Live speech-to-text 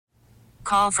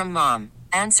call from mom.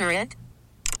 Answer it.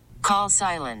 Call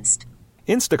silenced.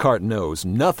 Instacart knows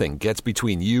nothing gets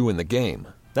between you and the game.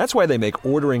 That's why they make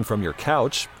ordering from your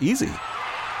couch easy.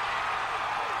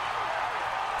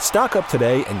 Stock up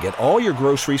today and get all your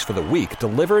groceries for the week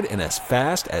delivered in as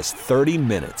fast as 30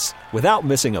 minutes without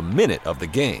missing a minute of the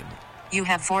game. You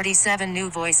have 47 new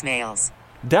voicemails.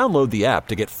 Download the app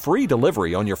to get free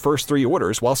delivery on your first 3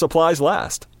 orders while supplies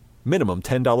last. Minimum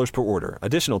 $10 per order.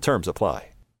 Additional terms apply.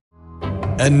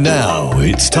 And now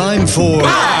it's time for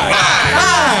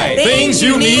Things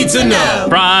You Need to Know.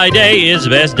 Friday is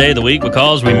the best day of the week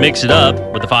because we mix it up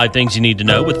with the 5 things you need to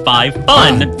know with 5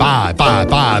 fun. Five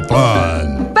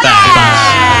fun.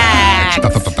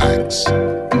 Facts.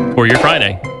 For your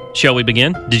Friday. Shall we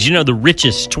begin? Did you know the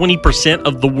richest 20%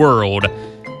 of the world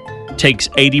takes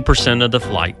 80% of the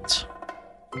flights?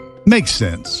 Makes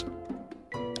sense.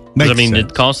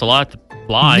 It costs a lot to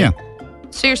fly. Yeah.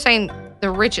 So you're saying the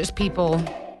richest people,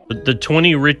 The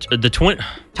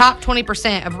top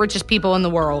 20% of richest people in the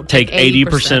world take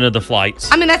 80% of the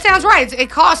flights. I mean, that sounds right. It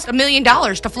costs $1 million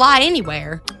to fly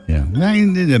anywhere. Yeah,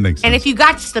 that makes sense. And if you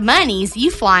got the monies,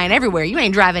 you flying everywhere. You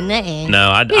ain't driving nothing.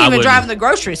 No, you ain't even driving the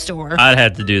grocery store. I'd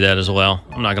have to do that as well.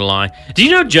 I'm not going to lie. Do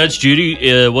you know Judge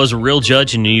Judy was a real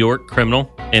judge in New York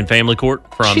criminal and family court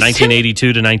from 1982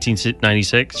 to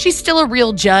 1996? She's still a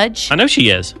real judge. I know she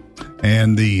is.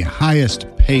 And the highest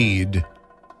paid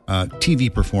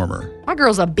TV performer. My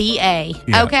girl's a BA,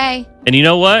 Yeah. okay? And you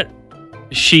know what?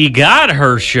 She got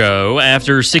her show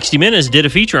after 60 Minutes did a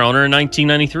feature on her in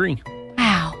 1993.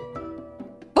 Wow.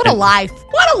 What a life.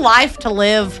 What a life to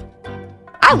live.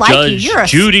 I like Judge you. You're a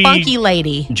Judy, spunky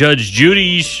lady. Judge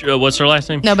Judy, what's her last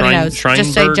name? Nobody knows.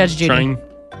 Just say Judge Judy.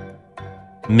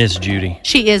 Miss Judy.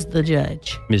 She is the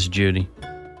judge. Miss Judy.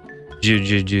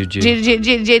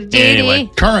 Judy. Anyway.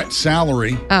 Current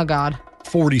salary, Oh, God.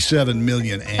 $47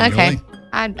 million annually. Okay.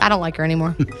 I don't like her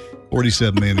anymore.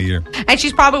 $47 million a year. And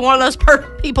she's probably one of those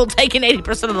people taking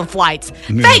 80% of the flights.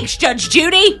 Yeah. Thanks, Judge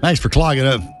Judy. Thanks for clogging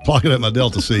up my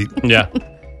Delta seat. Yeah.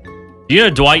 Do you know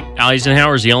Dwight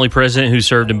Eisenhower is the only president who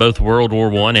served in both World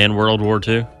War I and World War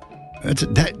II?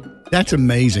 That's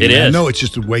amazing. It is. I know it's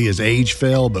just the way his age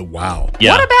fell, but wow.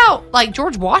 Yeah. What about, like,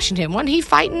 George Washington? Wasn't he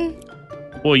fighting?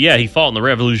 Well, yeah, he fought in the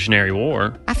Revolutionary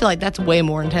War. I feel like that's way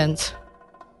more intense.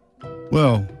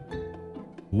 Well,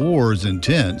 war is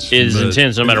intense. It is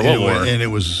intense no matter what war. And it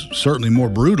was certainly more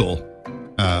brutal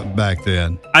back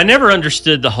then. I never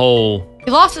understood the whole...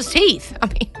 He lost his teeth. I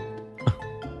mean...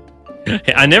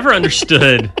 I never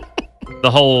understood the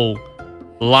whole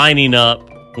lining up,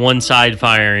 one side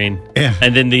firing,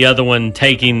 and then the other one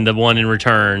taking the one in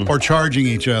return. Or charging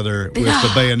each other with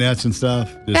the bayonets and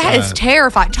stuff. That is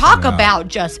terrifying. Talk about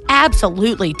just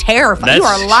absolutely terrifying. That's You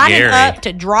are lining scary. up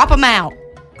to drop them out.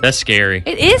 That's scary.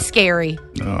 It is scary.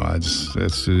 No, it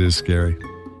is scary.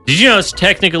 Did you know it's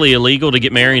technically illegal to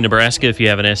get married in Nebraska if you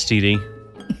have an STD?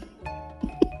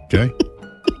 Okay.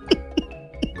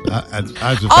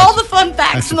 All the fun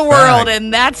facts in the world,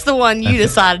 and that's the one you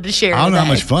decided to share. I don't know how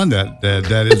today. much fun that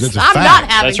is. It's a I'm fact. not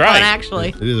having That's right. fun, actually.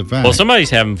 It is a fact. Well, somebody's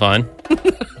having fun.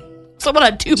 Someone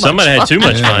had too much Somebody fun. had too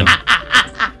much fun.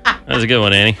 That was a good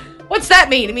one, Annie. What's that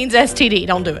mean? It means STD.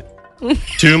 Don't do it.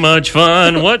 Too much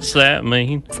fun. What's that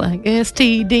mean? It's like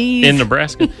STDs. In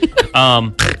Nebraska.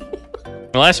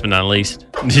 Last but not least,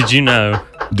 did you know?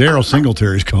 Daryl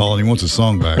Singletary's calling. He wants a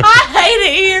song back. I hate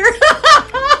it here.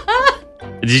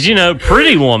 Did you know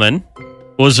Pretty Woman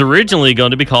was originally going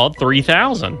to be called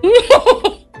 3000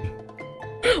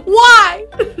 Why?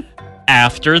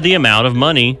 after the amount of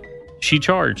money she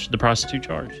charged, the prostitute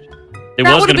charged. It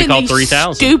That was would going to have be been called the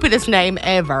 3000 stupidest name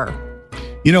ever.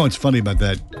 You know what's funny about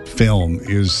that film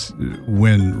is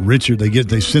when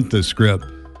they sent the script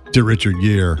to Richard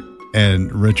Gere,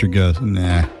 and Richard goes,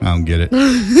 "Nah, I don't get it."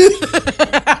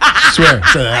 Swear,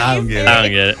 I don't get it. I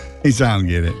don't get it. He said, "I don't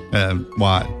get it."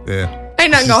 Why? Yeah.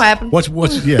 Ain't nothing gonna happen. What's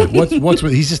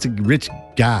he's just a rich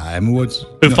guy. I mean,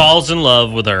 Who falls in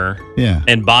love with her Yeah.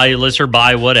 and lets her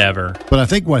buy whatever. But I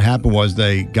think what happened was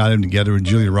they got him together with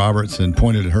Julia Roberts and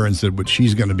pointed at her and said, "But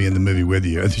she's going to be in the movie with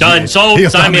you." Done. Sold.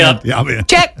 Sign me up. Yeah, I'm in.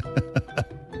 Check.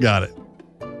 Got it.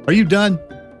 Are you done?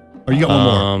 Or you got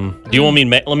one more? Do you want me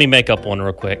to let me make up one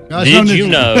real quick? No, Did you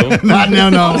know?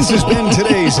 No. This has been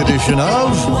today's edition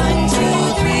of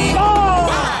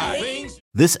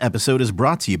This episode is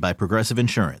brought to you by Progressive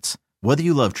Insurance. Whether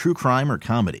you love true crime or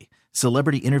comedy,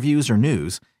 celebrity interviews or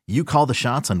news, you call the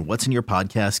shots on what's in your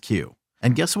podcast queue.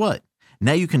 And guess what?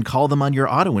 Now you can call them on your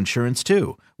auto insurance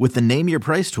too with the Name Your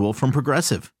Price tool from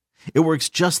Progressive. It works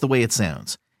just the way it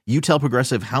sounds. You tell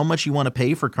Progressive how much you want to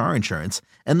pay for car insurance,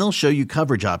 and they'll show you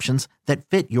coverage options that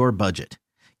fit your budget.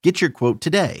 Get your quote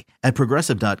today at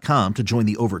Progressive.com to join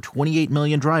the over 28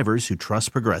 million drivers who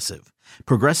trust Progressive.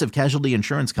 Progressive Casualty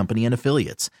Insurance Company and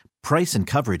Affiliates. Price and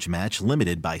coverage match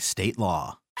limited by state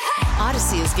law.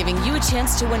 Odyssey is giving you a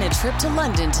chance to win a trip to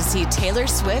London to see Taylor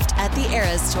Swift at the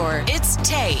Eras Tour. It's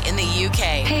Tay in the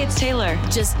UK. Hey, it's Taylor.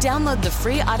 Just download the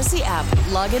free Odyssey app,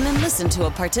 log in and listen to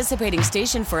a participating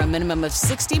station for a minimum of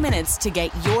 60 minutes to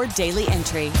get your daily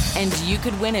entry. And you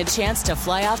could win a chance to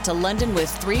fly off to London with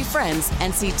 3 friends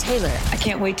and see Taylor. I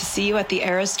can't wait to see you at the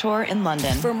Eras Tour in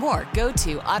London. For more, go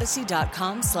to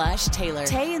odyssey.com/Taylor.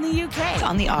 Tay in the UK.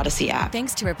 On the Odyssey app.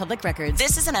 Thanks to Republic Records.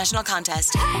 This is a national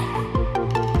contest.